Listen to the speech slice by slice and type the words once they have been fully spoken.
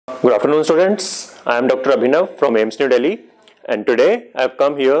Good afternoon, students. I am Dr. Abhinav from AIIMS New Delhi, and today I have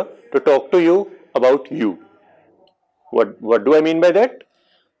come here to talk to you about you. What do I mean by that?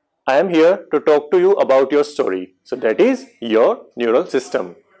 I am here to talk to you about your story. So that is your neural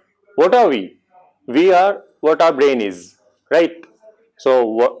system. What are we? We are what our brain is, right? So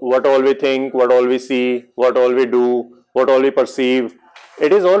what all we think, what all we see, what all we do, what all we perceive,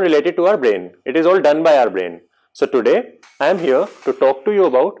 it is all related to our brain. It is all done by our brain. So today I am here to talk to you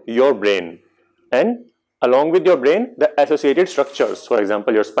about your brain and along with your brain the associated structures. For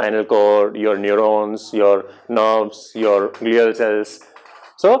example, your spinal cord, your neurons, your nerves, your glial cells.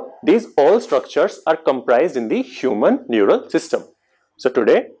 So these all structures are comprised in the human neural system. So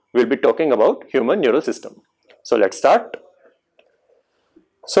today we'll be talking about human neural system. So let's start.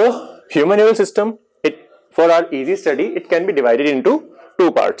 So human neural system, for our easy study, it can be divided into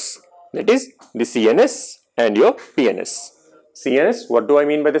two parts. That is the CNS and your PNS. CNS, what do I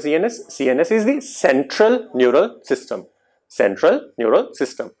mean by the CNS? CNS is the central neural system. Central neural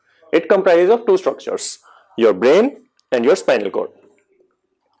system. It comprises of two structures, your brain and your spinal cord.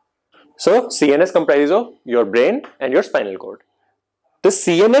 So CNS comprises of your brain and your spinal cord. The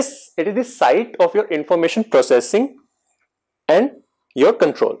CNS, it is the site of your information processing and your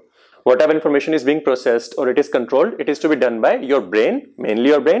control. Whatever information is being processed or it is controlled, it is to be done by your brain, mainly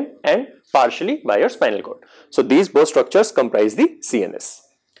your brain, and partially by your spinal cord. So these both structures comprise the CNS.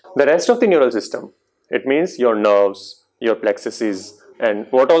 The rest of the neural system, it means your nerves, your plexuses, and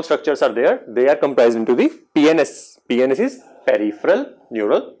what all structures are there, they are comprised into the PNS. PNS is peripheral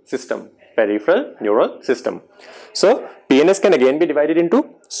neural system. Peripheral neural system. So PNS can again be divided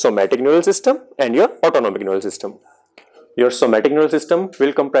into somatic neural system and your autonomic neural system. Your somatic neural system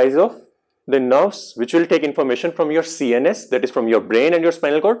will comprise of the nerves which will take information from your CNS, that is from your brain and your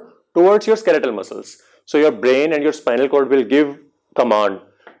spinal cord, towards your skeletal muscles. So your brain and your spinal cord will give command.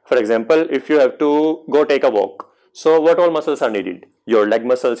 For example, if you have to go take a walk, so what all muscles are needed? Your leg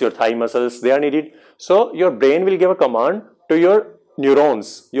muscles, your thigh muscles, they are needed. So your brain will give a command to your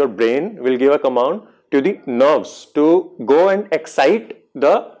neurons. Your brain will give a command to the nerves to go and excite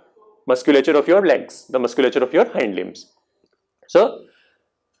the musculature of your legs, the musculature of your hind limbs. So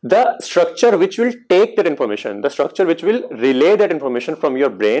the structure which will take that information, the structure which will relay that information from your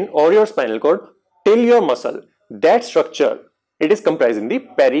brain or your spinal cord till your muscle, that structure, it is comprised in the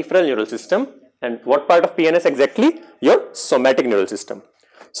peripheral neural system. And what part of PNS exactly? Your somatic neural system.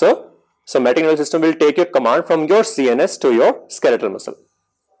 So somatic neural system will take your command from your CNS to your skeletal muscle.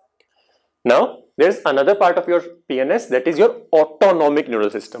 Now there is another part of your PNS, that is your autonomic neural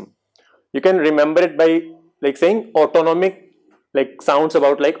system. You can remember it by like saying autonomic, like sounds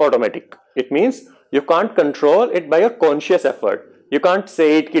about like automatic. It means you can't control it by your conscious effort. You can't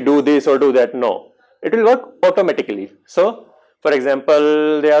say it ki do this or do that. No, it will work automatically. So for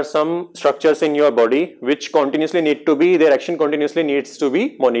example, there are some structures in your body which continuously need to be, their action continuously needs to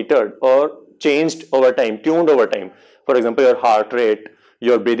be monitored or changed over time, tuned over time. For example, your heart rate,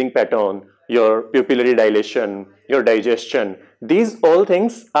 your breathing pattern, your pupillary dilation, your digestion. These all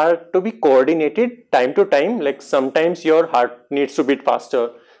things are to be coordinated time to time. Like sometimes your heart needs to beat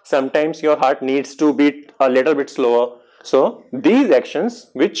faster, sometimes your heart needs to beat a little bit slower. So these actions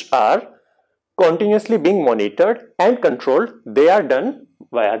which are continuously being monitored and controlled, they are done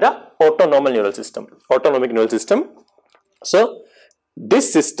via the autonomic neural system. Autonomic neural system. So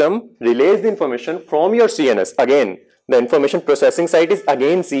this system relays the information from your CNS. Again, the information processing site is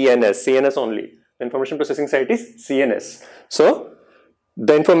again CNS only. The information processing site is CNS. So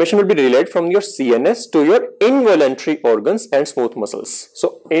the information will be relayed from your CNS to your involuntary organs and smooth muscles.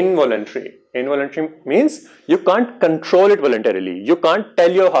 So involuntary means you can't control it voluntarily. You can't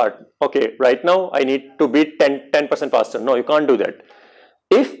tell your heart, okay, right now I need to beat 10% faster. No, you can't do that.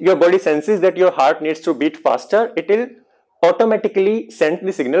 If your body senses that your heart needs to beat faster, it will automatically send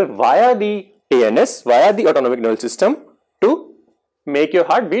the signal via the PNS, via the autonomic nervous system to make your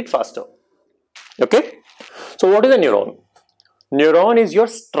heart beat faster. Okay. So what is a neuron? Neuron is your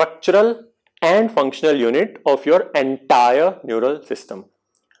structural and functional unit of your entire neural system.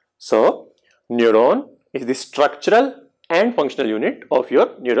 So neuron is the structural and functional unit of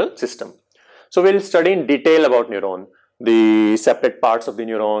your neural system. So we'll study in detail about neuron, the separate parts of the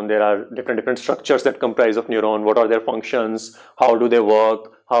neuron. There are different structures that comprise of neuron. What are their functions? How do they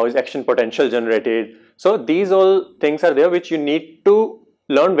work? How is action potential generated? So these all things are there which you need to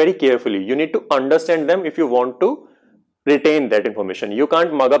learn very carefully. You need to understand them if you want to retain that information. You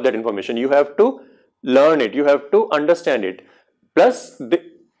can't mug up that information. You have to learn it. You have to understand it. Plus,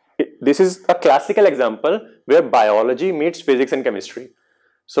 this is a classical example where biology meets physics and chemistry.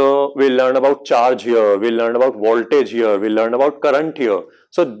 So we'll learn about charge here, we'll learn about voltage here, we'll learn about current here.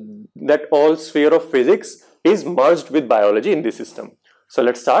 So that all sphere of physics is merged with biology in this system. So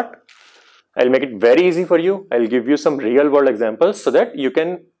let's start. I'll make it very easy for you. I'll give you some real world examples so that you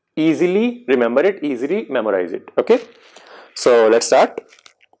can easily remember it, easily memorize it. Okay. So let's start.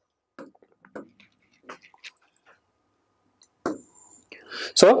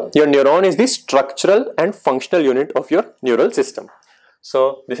 So your neuron is the structural and functional unit of your neural system.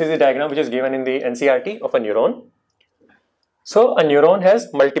 So this is the diagram which is given in the NCERT of a neuron. So a neuron has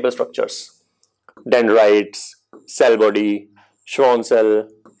multiple structures: dendrites, cell body, Schwann cell,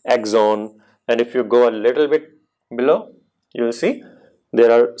 axon, and if you go a little bit below, you will see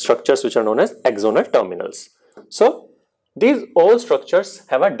there are structures which are known as axonal terminals. So these all structures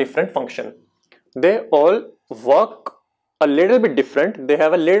have a different function. They all work a little bit different. They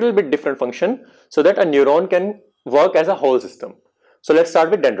have a little bit different function so that a neuron can work as a whole system. So let's start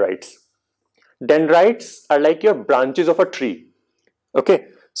with dendrites. Dendrites are like your branches of a tree. Okay,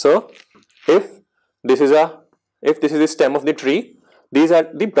 so if this is the stem of the tree, these are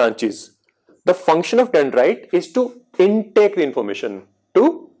the branches. The function of dendrite is to intake the information.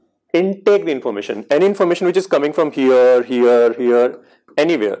 Any information which is coming from here,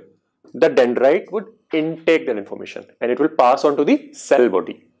 anywhere, the dendrite would intake that information and it will pass on to the cell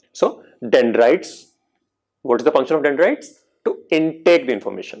body. So dendrites, what is the function of dendrites? To intake the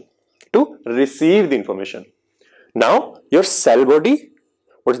information, to receive the information. Now your cell body,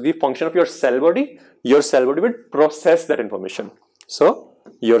 what is the function of your cell body? Your cell body would process that information. So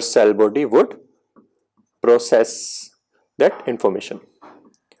your cell body would process that information.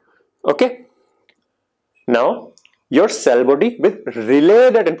 Okay. Now your cell body will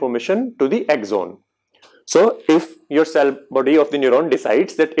relay that information to the axon. So if your cell body of the neuron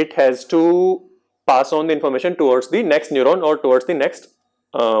decides that it has to pass on the information towards the next neuron or towards the next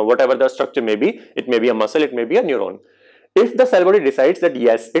whatever the structure may be, it may be a muscle, it may be a neuron. If the cell body decides that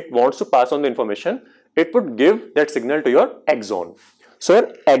yes, it wants to pass on the information, it would give that signal to your axon. So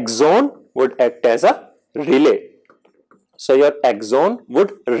your axon would act as a relay. So your axon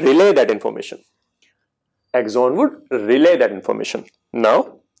would relay that information. Axon would relay that information.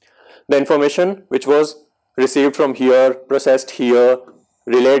 Now the information which was received from here, processed here,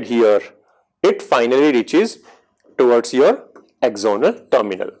 relayed here, it finally reaches towards your axonal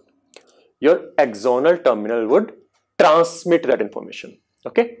terminal. Your axonal terminal would transmit that information.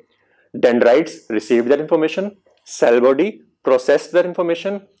 Okay. Dendrites received that information, cell body processed that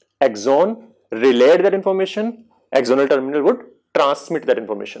information, axon relayed that information, axonal terminal would transmit that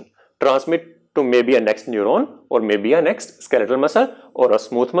information. Transmit to maybe a next neuron or maybe a next skeletal muscle or a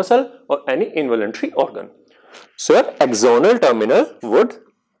smooth muscle or any involuntary organ. So your axonal terminal would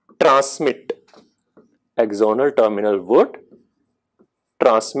transmit. Axonal terminal would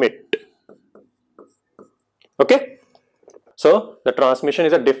transmit. Okay. So the transmission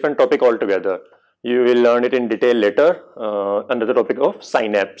is a different topic altogether. You will learn it in detail later under the topic of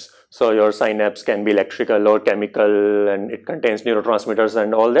synapse. So your synapse can be electrical or chemical and it contains neurotransmitters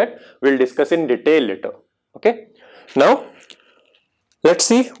and all that. We'll discuss in detail later. Okay. Now let's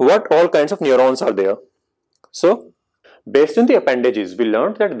see what all kinds of neurons are there. So based on the appendages, we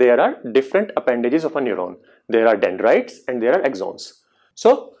learned that there are different appendages of a neuron. There are dendrites and there are axons.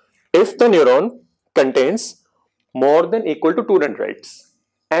 So if the neuron contains more than equal to 2 dendrites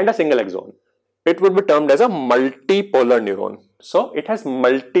and a single axon, it would be termed as a multipolar neuron. So it has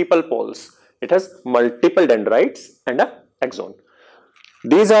multiple poles. It has multiple dendrites and a axon.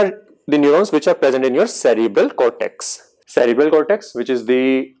 These are the neurons which are present in your cerebral cortex. Cerebral cortex, which is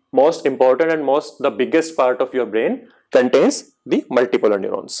the most important and the biggest part of your brain, contains the multipolar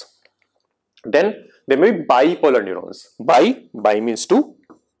neurons. Then there may be bipolar neurons. Bi means 2.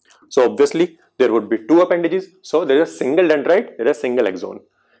 So obviously there would be 2 appendages. So there is a single dendrite, there is a single axon.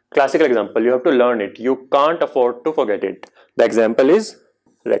 Classical example, you have to learn it. You can't afford to forget it. The example is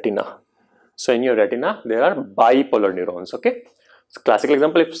retina. So in your retina, there are bipolar neurons. Okay. So classical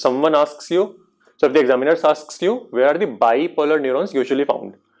example, if someone asks you, so if the examiner asks you, where are the bipolar neurons usually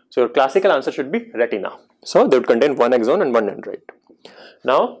found? So your classical answer should be retina. So they would contain 1 axon and 1 dendrite.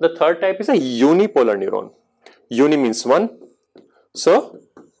 Now the third type is a unipolar neuron. Uni means 1. So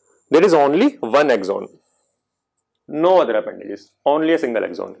there is only 1 axon. No other appendages, only a single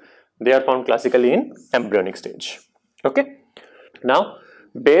axon. They are found classically in embryonic stage. Okay. Now,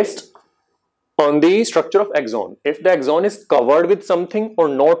 based on the structure of axon, if the axon is covered with something or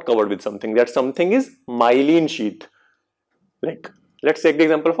not covered with something, that something is myelin sheath. Like, let's take the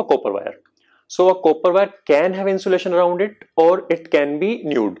example of a copper wire. So a copper wire can have insulation around it or it can be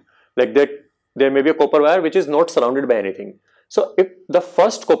nude. Like that, there may be a copper wire which is not surrounded by anything. So if the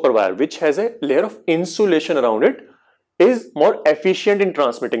first copper wire, which has a layer of insulation around it, is more efficient in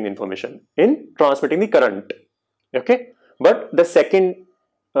transmitting the information, in transmitting the current, okay, but the second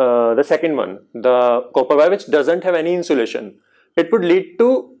one, the copper wire which doesn't have any insulation, it would lead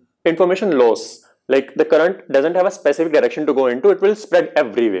to information loss. Like the current doesn't have a specific direction to go into, it will spread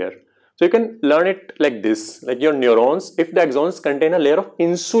everywhere. So you can learn it like this, like your neurons, if the axons contain a layer of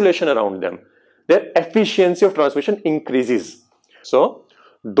insulation around them, their efficiency of transmission increases. So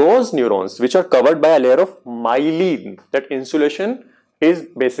those neurons which are covered by a layer of myelin, that insulation is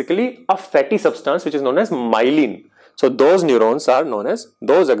basically a fatty substance which is known as myelin. So those neurons are known as,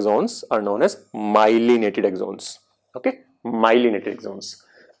 those axons are known as myelinated axons, okay, myelinated axons.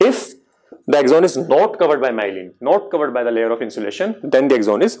 If the axon is not covered by myelin, not covered by the layer of insulation, then the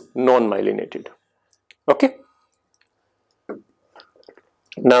axon is non-myelinated, okay.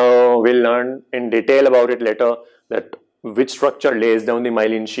 Now we'll learn in detail about it later, that which structure lays down the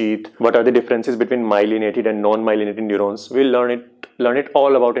myelin sheath, what are the differences between myelinated and non-myelinated neurons. We'll learn it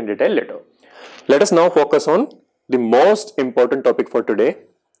all about in detail later. Let us now focus on the most important topic for today,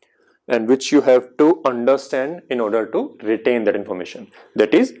 and which you have to understand in order to retain that information.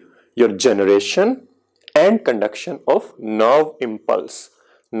 That is your generation and conduction of nerve impulse.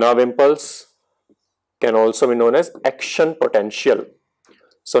 Nerve impulse can also be known as action potential.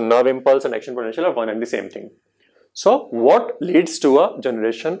 So nerve impulse and action potential are one and the same thing. So what leads to a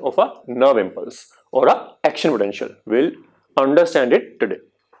generation of a nerve impulse or a action potential? We'll understand it today,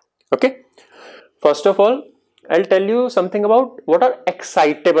 okay. First of all, I'll tell you something about what are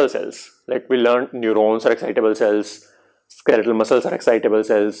excitable cells. Like we learned neurons are excitable cells, skeletal muscles are excitable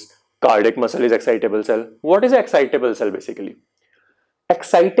cells, cardiac muscle is excitable cell. What is an excitable cell basically?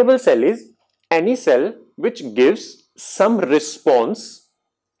 Excitable cell is any cell which gives some response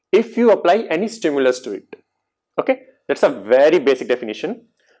if you apply any stimulus to it, okay. That's a very basic definition.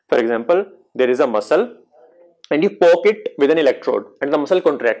 For example, there is a muscle and you poke it with an electrode and the muscle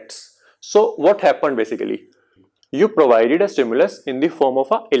contracts. So what happened basically? You provided a stimulus in the form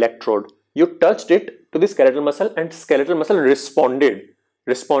of an electrode. You touched it to the skeletal muscle and skeletal muscle responded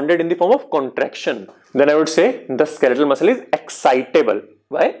in the form of contraction. Then I would say the skeletal muscle is excitable.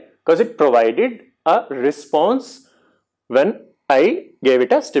 Why? Because it provided a response when I gave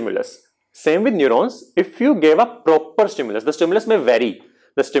it a stimulus. Same with neurons. If you gave a proper stimulus, the stimulus may vary.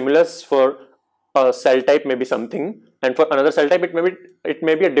 The stimulus for a cell type may be something, and for another cell type it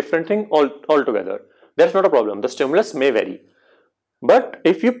may be a different thing altogether. That's not a problem. The stimulus may vary. But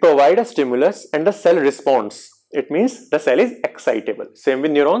if you provide a stimulus and the cell responds, it means the cell is excitable. Same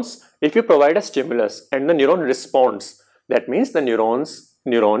with neurons. If you provide a stimulus and the neuron responds, that means the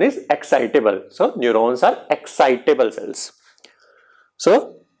neuron is excitable. So neurons are excitable cells.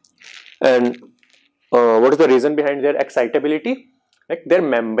 So, and what is the reason behind their excitability? Like their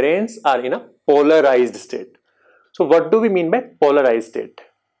membranes are in a polarized state. So what do we mean by polarized state?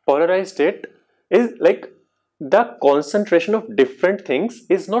 Polarized state is like the concentration of different things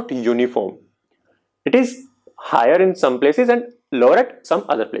is not uniform. It is higher in some places and lower at some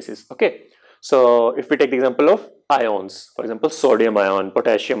other places, okay. So if we take the example of ions, for example sodium ion,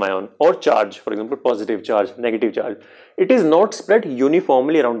 potassium ion, or charge, for example positive charge, negative charge, it is not spread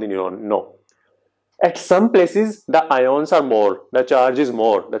uniformly around the neuron, no. At some places the ions are more, the charge is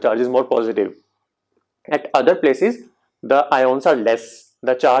more positive. At other places the ions are less,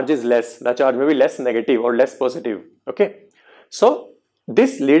 the charge is less, the charge may be less negative or less positive, okay. So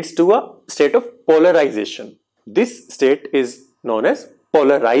this leads to a state of polarization. This state is known as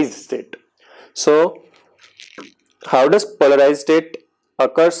polarized state. So how does polarized state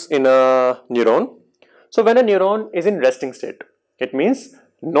occurs in a neuron? So when a neuron is in resting state, it means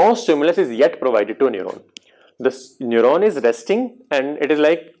no stimulus is yet provided to a neuron. This neuron is resting and it is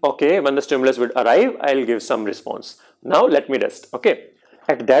like, okay, when the stimulus would arrive, I'll give some response. Now let me rest, okay.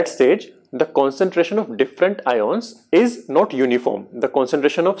 At that stage, the concentration of different ions is not uniform. The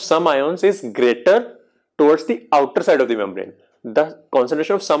concentration of some ions is greater towards the outer side of the membrane. The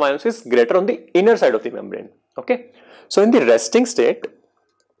concentration of some ions is greater on the inner side of the membrane, okay. So in the resting state,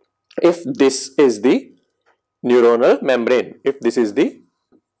 if this is the neuronal membrane, if this is the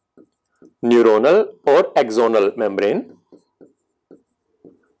neuronal or axonal membrane,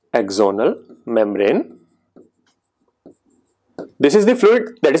 this is the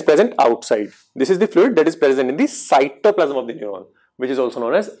fluid that is present outside. This is the fluid that is present in the cytoplasm of the neuron, which is also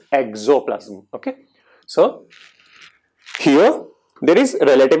known as exoplasm, okay. So here there is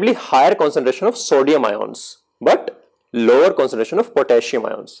relatively higher concentration of sodium ions but lower concentration of potassium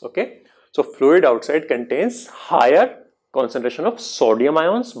ions, okay. So fluid outside contains higher concentration of sodium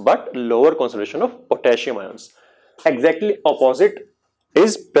ions but lower concentration of potassium ions. exactly opposite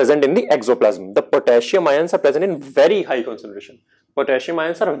is present in the exoplasm. The potassium ions are present in very high concentration. Potassium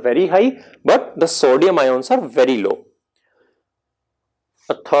ions are very high, but the sodium ions are very low.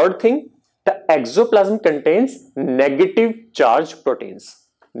 A third thing, the exoplasm contains negative charged proteins.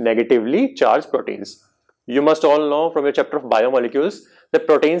 Negatively charged proteins. You must all know from your chapter of biomolecules that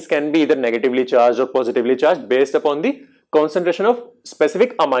proteins can be either negatively charged or positively charged based upon the concentration of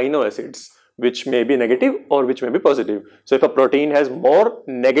specific amino acids, which may be negative or which may be positive. So if a protein has more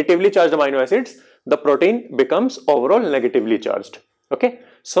negatively charged amino acids, the protein becomes overall negatively charged. Okay,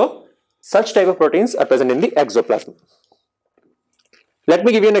 so such type of proteins are present in the exoplasm. Let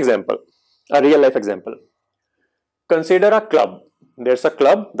me give you an example, a real life example. Consider a club. There's a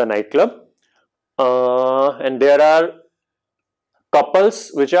club, the night club, and there are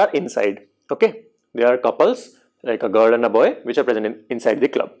couples which are inside. Okay, there are couples like a girl and a boy which are present inside the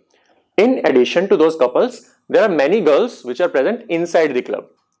club. In addition to those couples, there are many girls which are present inside the club.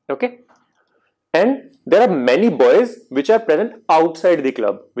 Okay, and there are many boys which are present outside the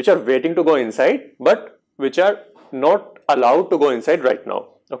club, which are waiting to go inside, but which are not allowed to go inside right now.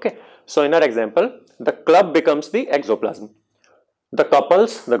 Okay, so in our example, the club becomes the exoplasm. The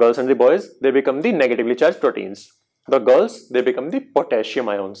couples, the girls and the boys, they become the negatively charged proteins. The girls, they become the potassium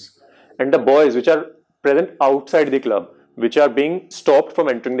ions. And the boys which are present outside the club, which are being stopped from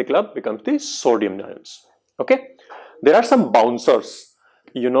entering the club, becomes the sodium ions. Okay, there are some bouncers.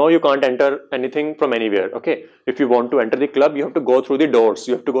 You know, you can't enter anything from anywhere. Okay, if you want to enter the club, you have to go through the doors,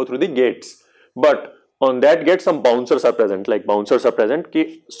 you have to go through the gates. But on that gate, some bouncers are present, like bouncers are present,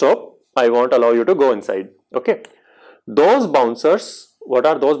 ki, stop, I won't allow you to go inside. Okay, those bouncers, what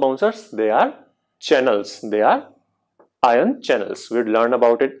are those bouncers? They are channels, they are ion channels. We'll learn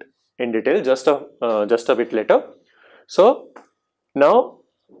about it in detail just a bit later. So now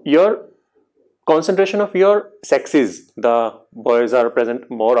your concentration of your sexes, the boys are present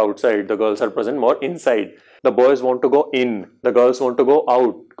more outside, the girls are present more inside. The boys want to go in, the girls want to go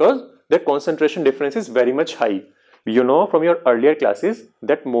out, because their concentration difference is very much high. You know from your earlier classes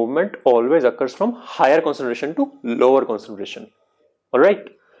that movement always occurs from higher concentration to lower concentration. Alright,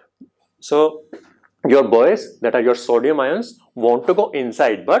 so your boys, that are your sodium ions, want to go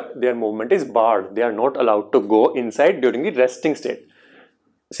inside, but their movement is barred. They are not allowed to go inside during the resting state.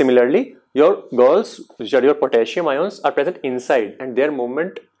 Similarly, your girls, which are your potassium ions, are present inside and their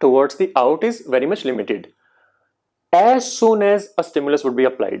movement towards the out is very much limited. As soon as a stimulus would be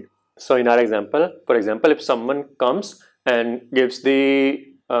applied, so in our example, for example, if someone comes and gives the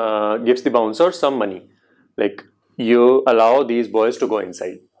bouncer some money, like you allow these boys to go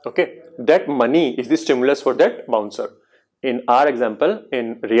inside, okay, that money is the stimulus for that bouncer. In our example,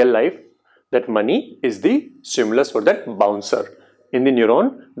 in real life, that money is the stimulus for that bouncer. In the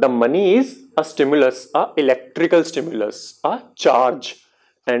neuron, the money is a stimulus, a electrical stimulus, a charge,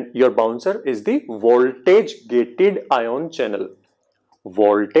 and your bouncer is the voltage gated ion channel.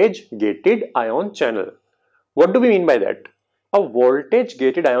 Voltage gated ion channel. What do we mean by that? A voltage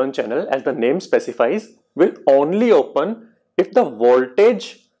gated ion channel, as the name specifies, will only open if the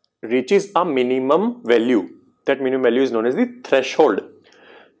voltage reaches a minimum value. That minimum value is known as the threshold.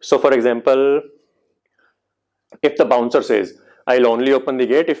 So for example, if the bouncer says, I'll only open the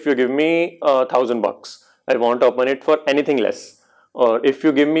gate if you give me $1,000. I won't open it for anything less. Or if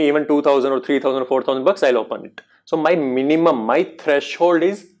you give me even 2,000 or 3,000 or 4,000 bucks, I'll open it. So my minimum, my threshold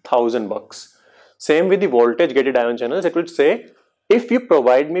is 1,000 bucks. Same with the voltage gated ion channels. It would say, if you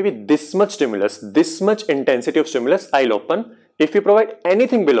provide me with this much stimulus, this much intensity of stimulus, I'll open. If you provide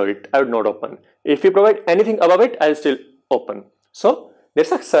anything below it, I would not open. If you provide anything above it, I'll still open. So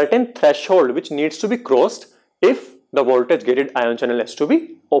there's a certain threshold which needs to be crossed if the voltage gated ion channel has to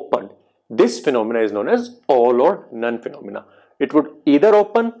be opened. This phenomena is known as all or none phenomena. It would either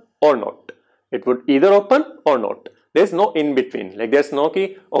open or not. It would either open or not. There's no in between. Like there's no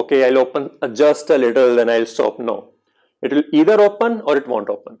key, okay, I'll open just a little, then I'll stop. No. It will either open or it won't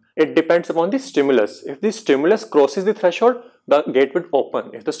open. It depends upon the stimulus. If the stimulus crosses the threshold, the gate would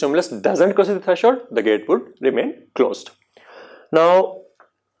open. If the stimulus doesn't cross the threshold, the gate would remain closed. Now,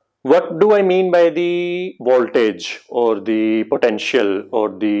 what do I mean by the voltage or the potential or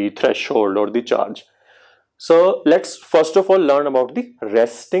the threshold or the charge? So let's first of all learn about the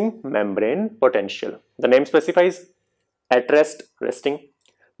resting membrane potential. The name specifies at rest, resting,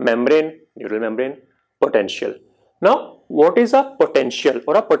 membrane, neural membrane, potential. Now, what is a potential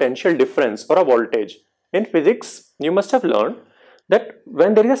or a potential difference or a voltage? In physics, you must have learned that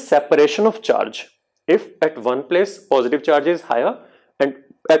when there is a separation of charge, if at one place positive charge is higher and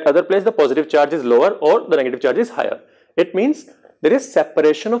at other place the positive charge is lower or the negative charge is higher, it means there is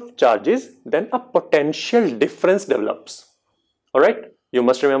separation of charges, then a potential difference develops. Alright, you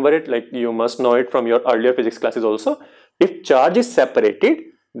must remember it, like you must know it from your earlier physics classes also. If charge is separated,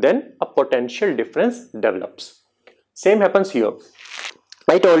 then a potential difference develops. Same happens here.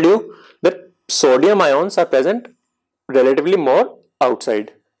 I told you that sodium ions are present relatively more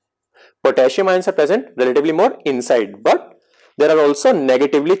outside. Potassium ions are present relatively more inside, but there are also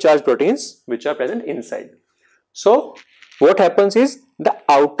negatively charged proteins which are present inside. So what happens is the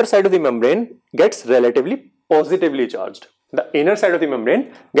outer side of the membrane gets relatively positively charged. The inner side of the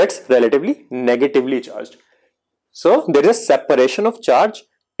membrane gets relatively negatively charged. So there is a separation of charge.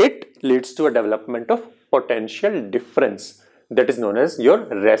 It leads to a development of potential difference, that is known as your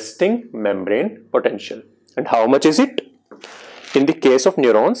resting membrane potential. And how much is it? In the case of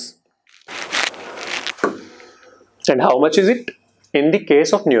neurons, and how much is it? In the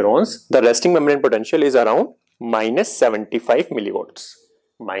case of neurons, the resting membrane potential is around minus 75 millivolts.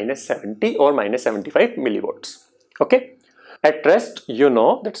 Minus 70 or minus 75 millivolts. Okay. At rest, you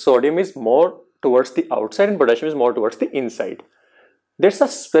know that sodium is more towards the outside and potassium is more towards the inside. There's a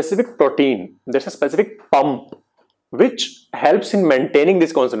specific protein, there's a specific pump which helps in maintaining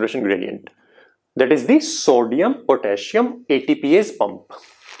this concentration gradient. That is the sodium potassium ATPase pump.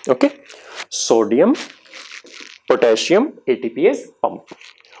 Okay. Sodium potassium ATPase pump.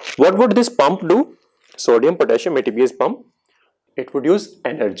 What would this pump do? Sodium potassium ATPase pump. It would use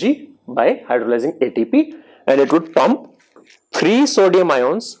energy by hydrolyzing ATP, and it would pump 3 sodium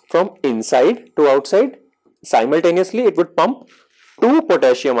ions from inside to outside. Simultaneously, it would pump 2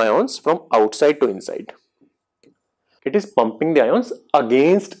 potassium ions from outside to inside. It is pumping the ions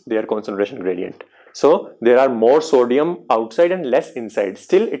against their concentration gradient. So there are more sodium outside and less inside.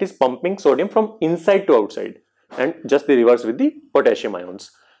 Still, it is pumping sodium from inside to outside, and just the reverse with the potassium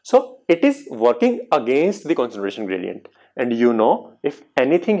ions. So it is working against the concentration gradient. And you know, if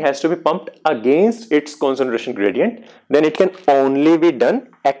anything has to be pumped against its concentration gradient, then it can only be done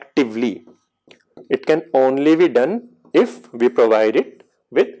actively. It can only be done if we provide it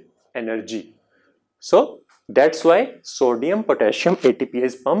with energy. So that's why sodium potassium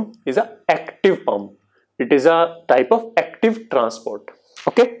ATPase pump is an active pump. It is a type of active transport.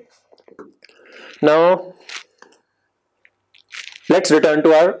 Okay. Now let's return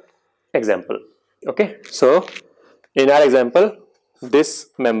to our example. Okay. So in our example, this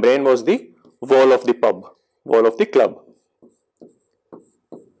membrane was the wall of the pub, wall of the club,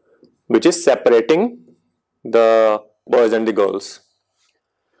 which is separating the boys and the girls.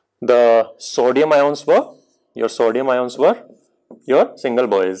 The sodium ions were your single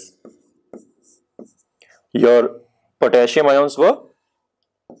boys. Your potassium ions were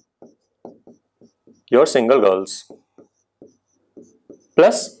your single girls.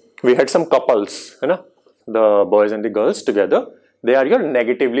 Plus, we had some couples, you know, the boys and the girls together. They are your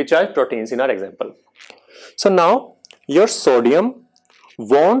negatively charged proteins in our example. So now your sodium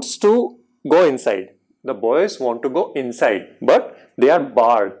wants to go inside. The boys want to go inside, but they are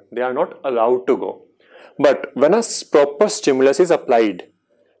barred. They are not allowed to go. But when a proper stimulus is applied,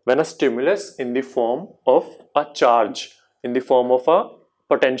 when a stimulus in the form of a charge, in the form of a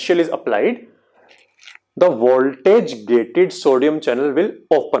potential is applied, the voltage gated sodium channel will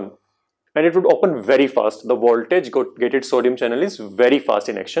open, and it would open very fast. The voltage gated sodium channel is very fast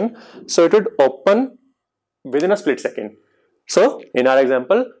in action, so it would open within a split second. So in our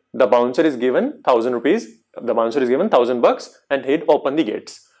example, the bouncer is given 1000 rupees, the bouncer is given $1000, and he'd open the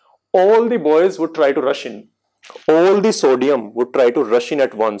gates. All the boys would try to rush in. All the sodium would try to rush in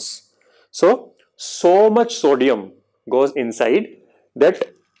at once. So much sodium goes inside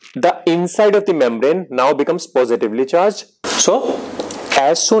that the inside of the membrane now becomes positively charged. So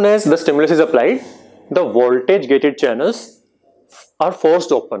as soon as the stimulus is applied, the voltage gated channels are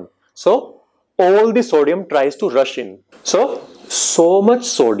forced open. So all the sodium tries to rush in. So much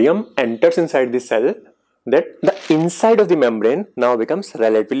sodium enters inside the cell that the inside of the membrane now becomes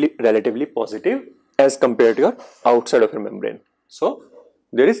relatively positive as compared to your outside of your membrane. So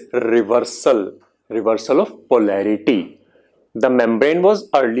there is reversal of polarity. The membrane was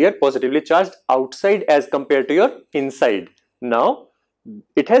earlier positively charged outside as compared to your inside. Now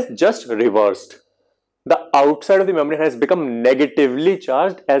it has just reversed. The outside of the membrane has become negatively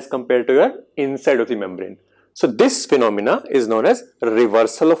charged as compared to your inside of the membrane. So this phenomena is known as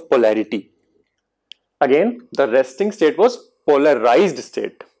reversal of polarity. Again, the resting state was polarized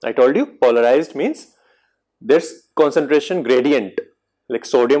state. I told you polarized means there's concentration gradient. Like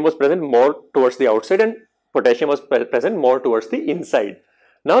sodium was present more towards the outside and potassium was present more towards the inside.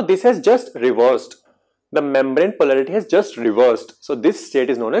 Now this has just reversed. The membrane polarity has just reversed. So this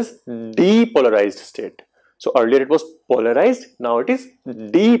state is known as depolarized state. So earlier it was polarized, now it is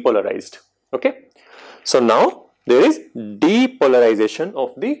depolarized. Okay. So now there is depolarization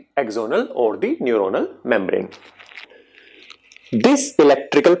of the axonal or the neuronal membrane. This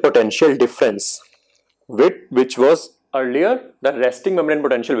electrical potential difference, which was earlier the resting membrane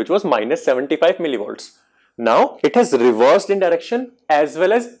potential, which was minus 75 millivolts. Now it has reversed in direction as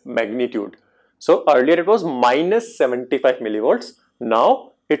well as magnitude. So earlier it was minus 75 millivolts.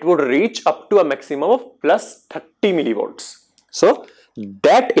 Now it would reach up to a maximum of plus 30 millivolts. So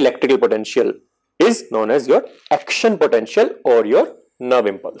that electrical potential is known as your action potential or your nerve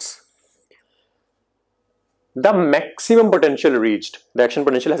impulse. The maximum potential reached, the action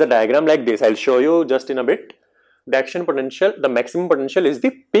potential has a diagram like this. I'll show you just in a bit. The action potential, the maximum potential is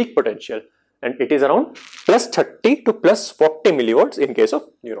the peak potential, and it is around plus 30 to plus 40 millivolts in case of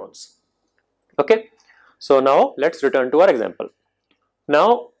neurons. Okay, so now let's return to our example.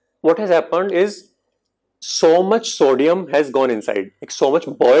 Now what has happened is so much sodium has gone inside, like so much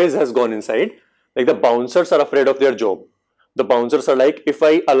boys has gone inside, like the bouncers are afraid of their job. The bouncers are like, if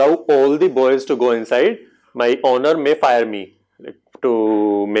I allow all the boys to go inside, my owner may fire me, like,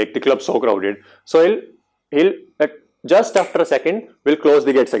 to make the club so crowded. So he'll just after a second will close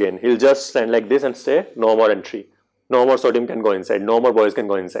the gates again. He'll just stand like this and say no more entry, no more sodium can go inside, no more boys can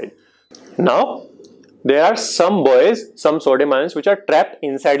go inside. Now there are some boys, some sodium ions which are trapped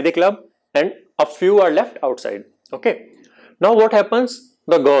inside the club and a few are left outside. Okay. Now what happens?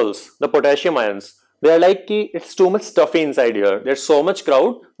 The girls, the potassium ions, they are like, it's too much stuffy inside here, there's so much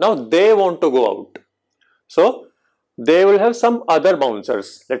crowd, now they want to go out. So they will have some other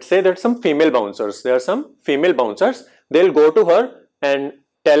bouncers. Let's say there's some female bouncers. There are some female bouncers. They'll go to her and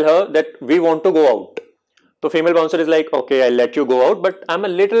tell her that we want to go out. So female bouncer is like, okay, I'll let you go out, but I'm a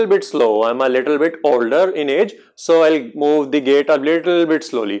little bit slow. I'm a little bit older in age, so I'll move the gate a little bit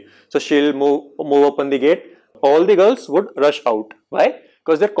slowly. So she'll move open the gate. All the girls would rush out. Why?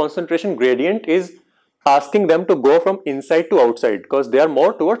 Because their concentration gradient is asking them to go from inside to outside, because they are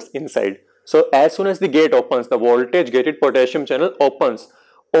more towards inside. So as soon as the gate opens, the voltage gated potassium channel opens,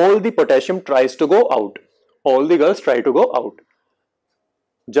 all the potassium tries to go out. All the girls try to go out.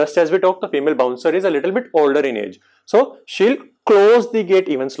 Just as we talked, the female bouncer is a little bit older in age. So she'll close the gate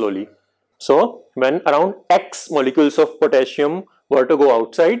even slowly. So when around X molecules of potassium were to go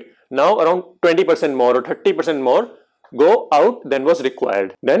outside, now around 20% more or 30% more go out than was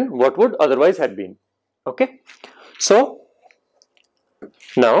required, than what would otherwise have been. Okay. So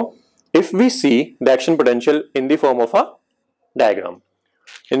now if we see the action potential in the form of a diagram,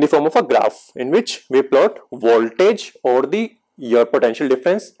 in the form of a graph, in which we plot voltage or your potential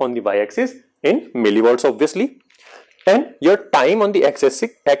difference on the y-axis in millivolts obviously, and your time on the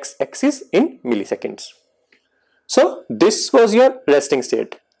x-axis in milliseconds. So this was your resting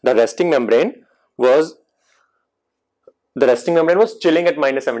state. The resting membrane was chilling at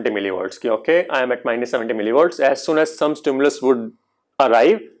minus 70 millivolts. Okay, I am at minus 70 millivolts. As soon as some stimulus would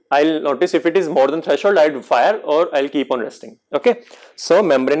arrive, I'll notice if it is more than threshold, I'll fire or I'll keep on resting. Okay, so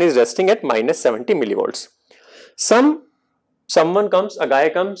membrane is resting at minus 70 millivolts. Someone comes, a guy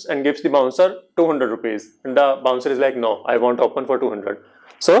comes and gives the bouncer 200 rupees, and the bouncer is like, no, I want open for 200.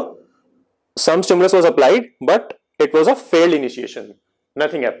 So some stimulus was applied, but it was a failed initiation.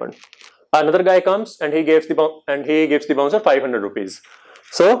 Nothing happened. Another guy comes and he gives the bouncer 500 rupees.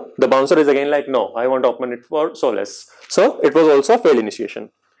 So the bouncer is again like, no, I want to open it for so less. So it was also a failed initiation.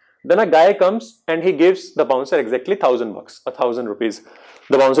 Then a guy comes and he gives the bouncer exactly 1000 bucks, 1000 rupees.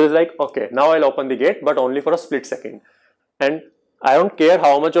 The bouncer is like, okay, now I'll open the gate, but only for a split second. And I don't care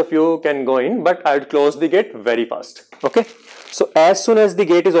how much of you can go in, but I'll close the gate very fast. Okay. So as soon as the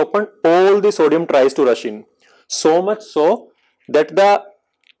gate is opened, all the sodium tries to rush in. So much so that the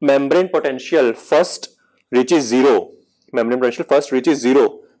membrane potential first reaches zero. Membrane potential first reaches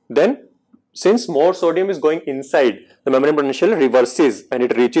zero. Then since more sodium is going inside, the membrane potential reverses and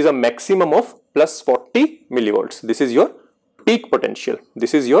it reaches a maximum of plus 40 millivolts. This is your peak potential.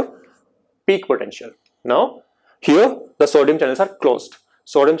 This is your peak potential. Now, here the sodium channels are closed.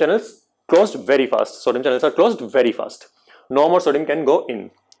 Sodium channels closed very fast. Sodium channels are closed very fast. No more sodium can go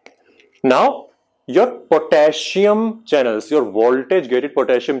in. Now, your potassium channels, your voltage gated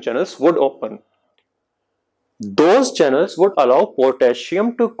potassium channels would open. Those channels would allow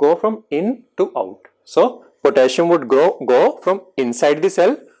potassium to go from in to out. So potassium would go from inside the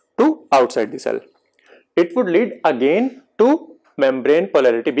cell to outside the cell. It would lead again to membrane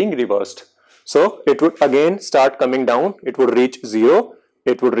polarity being reversed. So it would again start coming down. It would reach 0.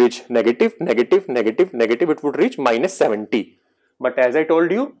 It would reach negative, negative, negative, negative. It would reach minus 70. But as I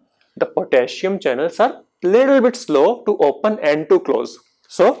told you, the potassium channels are little bit slow to open and to close.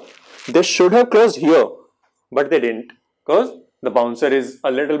 So they should have closed here. but they didn't because the bouncer is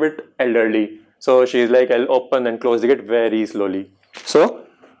a little bit elderly. So she's like, I'll open and close the gate very slowly. So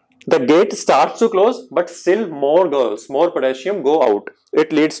the gate starts to close, but still more girls, more potassium go out.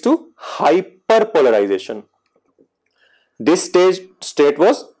 It leads to hyperpolarization. This state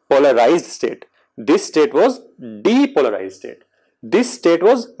was polarized state. This state was depolarized state. This state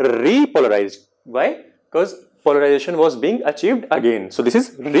was repolarized. Why? Because polarization was being achieved again. So this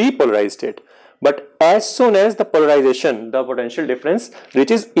is repolarized state. But as soon as the polarization, the potential difference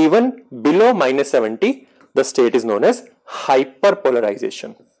reaches even below -70, the state is known as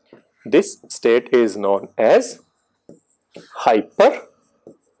hyperpolarization. This state is known as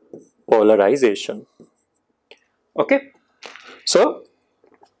hyperpolarization. Okay. So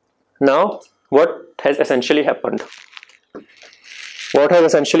now what has essentially happened? What has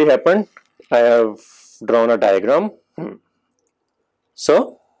essentially happened? I have drawn a diagram.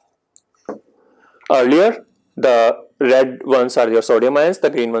 So earlier the red ones are your sodium ions, the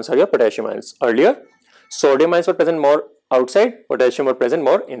green ones are your potassium ions. Earlier sodium ions were present more outside, potassium were present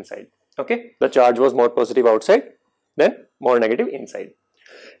more inside. Okay, the charge was more positive outside, then more negative inside.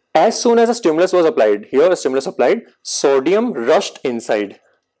 As soon as a stimulus was applied, here a stimulus applied, sodium rushed inside.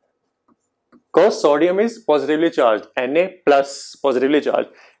 Because sodium is positively charged, Na plus positively charged,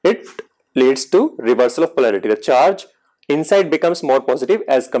 it leads to reversal of polarity. The charge inside becomes more positive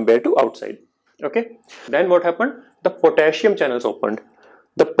as compared to outside. Okay. Then what happened? The potassium channels opened.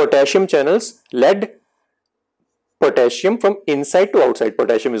 The potassium channels led potassium from inside to outside.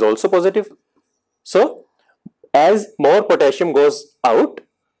 Potassium is also positive. So as more potassium goes out,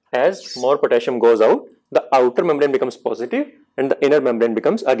 the outer membrane becomes positive and the inner membrane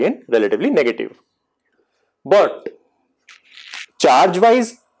becomes again relatively negative. But charge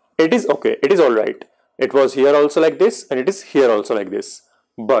wise, it is okay, it is alright. It was here also like this and it is here also like this.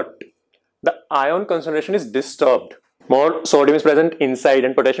 But the ion concentration is disturbed. More sodium is present inside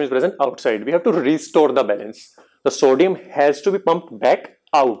and potassium is present outside. We have to restore the balance. The sodium has to be pumped back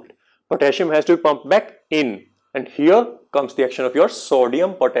out. Potassium has to be pumped back in. And here comes the action of your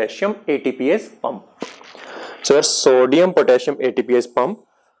sodium potassium ATPase pump. So your sodium potassium ATPase pump,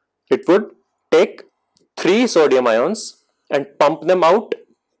 it would take 3 sodium ions and pump them out,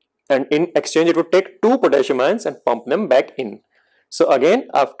 and in exchange it would take 2 potassium ions and pump them back in. So again,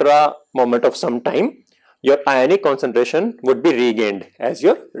 after a moment of some time, your ionic concentration would be regained as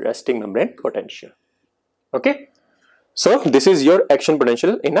your resting membrane potential. Okay, so this is your action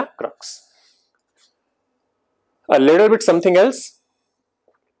potential in a crux. A little bit something else,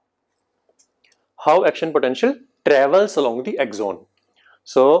 how action potential travels along the axon.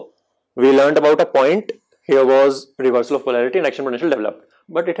 So we learned about a point, here was reversal of polarity and action potential developed,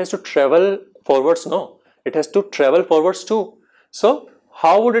 but it has to travel forwards. No, it has to travel forwards too. So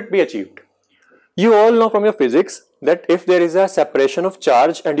how would it be achieved? You all know from your physics that if there is a separation of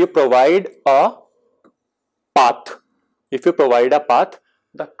charge and you provide a path,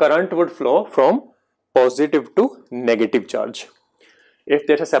 the current would flow from positive to negative charge. If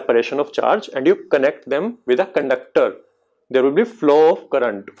there is a separation of charge and you connect them with a conductor, there will be flow of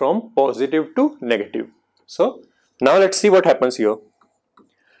current from positive to negative. So now let's see what happens here.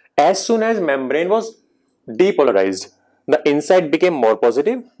 As soon as membrane was depolarized, the inside became more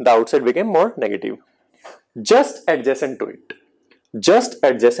positive, the outside became more negative. Just adjacent to it, just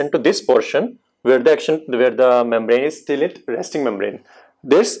adjacent to this portion where the membrane is still in resting membrane,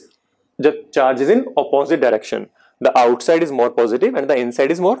 the charge is in opposite direction. The outside is more positive and the inside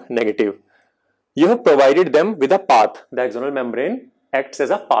is more negative. You have provided them with a path. The axonal membrane acts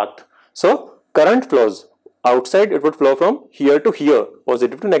as a path. So current flows. Outside it would flow from here to here,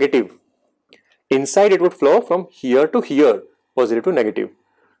 positive to negative. Inside it would flow from here to here, positive to negative.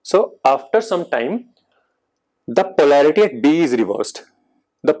 So after some time, the polarity at B is reversed.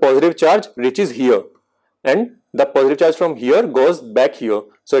 The positive charge reaches here and the positive charge from here goes back here.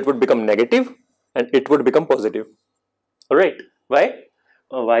 So it would become negative and it would become positive. Alright, why?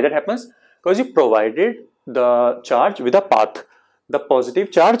 Why that happens? Because you provided the charge with a path. The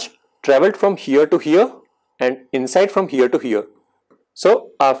positive charge traveled from here to here and inside from here to here.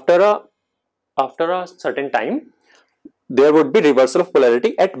 So after a certain time, there would be reversal of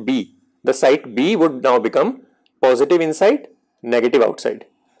polarity at B. The site B would now become positive inside, negative outside.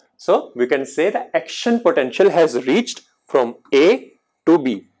 So we can say the action potential has reached from A to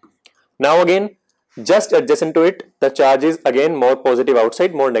B. Now again, just adjacent to it, the charge is again more positive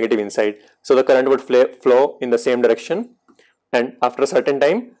outside, more negative inside. So the current would flow in the same direction, and after a certain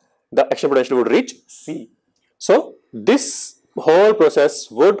time, the action potential would reach C. So this whole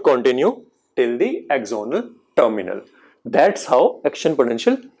process would continue till the axonal terminal. That's how action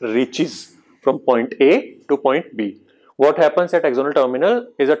potential reaches from point A to point B. What happens at axonal terminal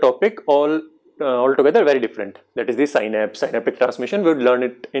is a topic altogether very different. That is the synaptic transmission. We will learn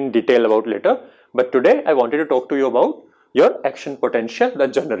it in detail about later. But today I wanted to talk to you about your action potential, the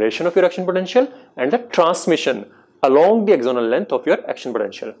generation of your action potential and the transmission along the axonal length of your action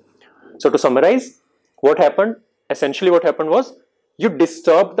potential. So to summarize, what happened? Essentially what happened was you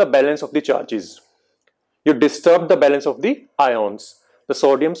disturbed the balance of the charges. You disturbed the balance of the ions. The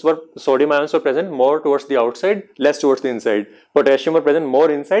sodium ions were present more towards the outside, less towards the inside. Potassium were present more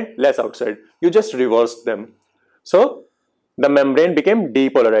inside, less outside. You just reversed them. So the membrane became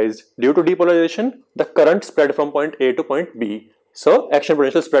depolarized. Due to depolarization, the current spread from point A to point B. So action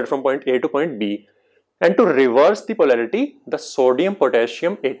potential spread from point A to point B. And to reverse the polarity, the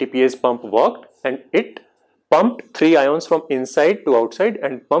sodium-potassium ATPase pump worked and it pumped 3 ions from inside to outside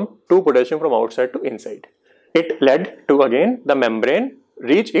and pumped 2 potassium from outside to inside. It led to again the membrane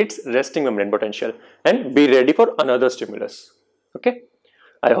reach its resting membrane potential and be ready for another stimulus. Okay,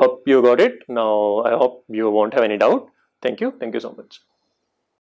 I hope you got it. Now I hope you won't have any doubt. Thank you so much.